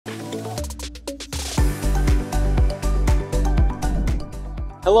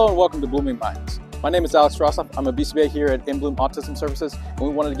Hello and welcome to Blooming Minds. My name is Alex Rossoff. I'm a BCBA here at InBloom Autism Services, and we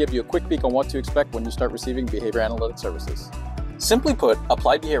wanted to give you a quick peek on what to expect when you start receiving behavior analytic services. Simply put,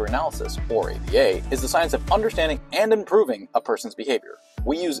 applied behavior analysis, or ABA, is the science of understanding and improving a person's behavior.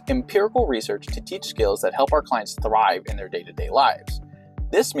 We use empirical research to teach skills that help our clients thrive in their day-to-day lives.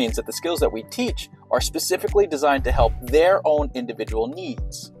 This means that the skills that we teach are specifically designed to help their own individual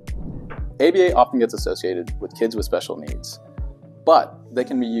needs. ABA often gets associated with kids with special needs, but they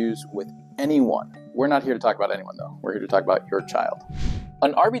can be used with anyone. We're not here to talk about anyone though. We're here to talk about your child.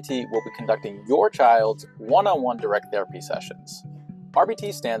 An RBT will be conducting your child's one-on-one direct therapy sessions.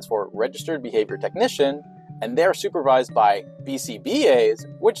 RBT stands for Registered Behavior Technician, and they're supervised by BCBAs,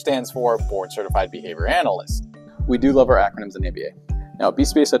 which stands for Board Certified Behavior Analyst. We do love our acronyms in ABA. Now, a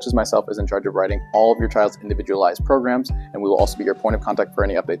BCBA such as myself is in charge of writing all of your child's individualized programs, and we will also be your point of contact for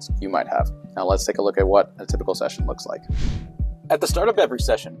any updates you might have. Now let's take a look at what a typical session looks like. At the start of every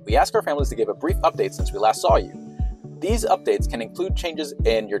session, we ask our families to give a brief update since we last saw you. These updates can include changes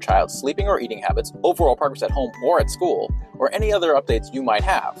in your child's sleeping or eating habits, overall progress at home or at school, or any other updates you might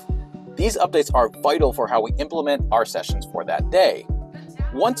have. These updates are vital for how we implement our sessions for that day.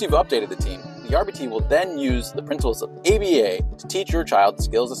 Once you've updated the team, the RBT will then use the principles of ABA to teach your child the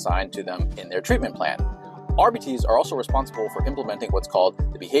skills assigned to them in their treatment plan. RBTs are also responsible for implementing what's called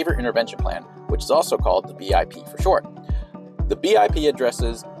the Behavior Intervention Plan, which is also called the BIP for short. The BIP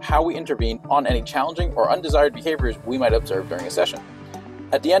addresses how we intervene on any challenging or undesired behaviors we might observe during a session.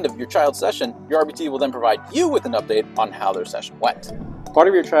 At the end of your child's session, your RBT will then provide you with an update on how their session went. Part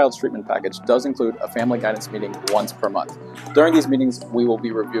of your child's treatment package does include a family guidance meeting once per month. During these meetings, we will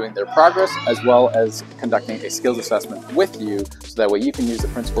be reviewing their progress as well as conducting a skills assessment with you so that way you can use the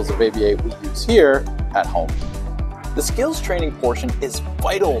principles of ABA we use here at home. The skills training portion is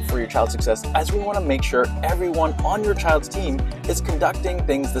vital for your child's success as we want to make sure everyone on your child's team is conducting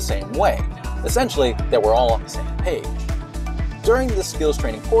things the same way. Essentially, that we're all on the same page. During the skills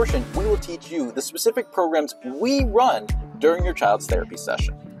training portion, we will teach you the specific programs we run during your child's therapy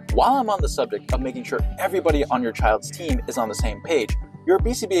session. While I'm on the subject of making sure everybody on your child's team is on the same page, your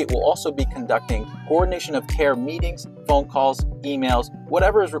BCBA will also be conducting coordination of care meetings, phone calls, emails,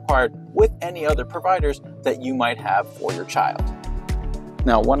 whatever is required with any other providers that you might have for your child.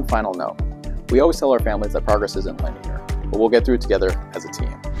 Now, one final note. We always tell our families that progress isn't linear, but we'll get through it together as a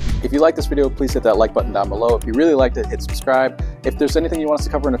team. If you like this video, please hit that like button down below. If you really liked it, hit subscribe. If there's anything you want us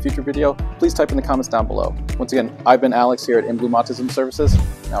to cover in a future video, please type in the comments down below. Once again, I've been Alex here at InBloom Autism Services.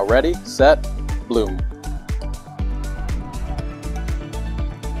 Now ready, set, bloom.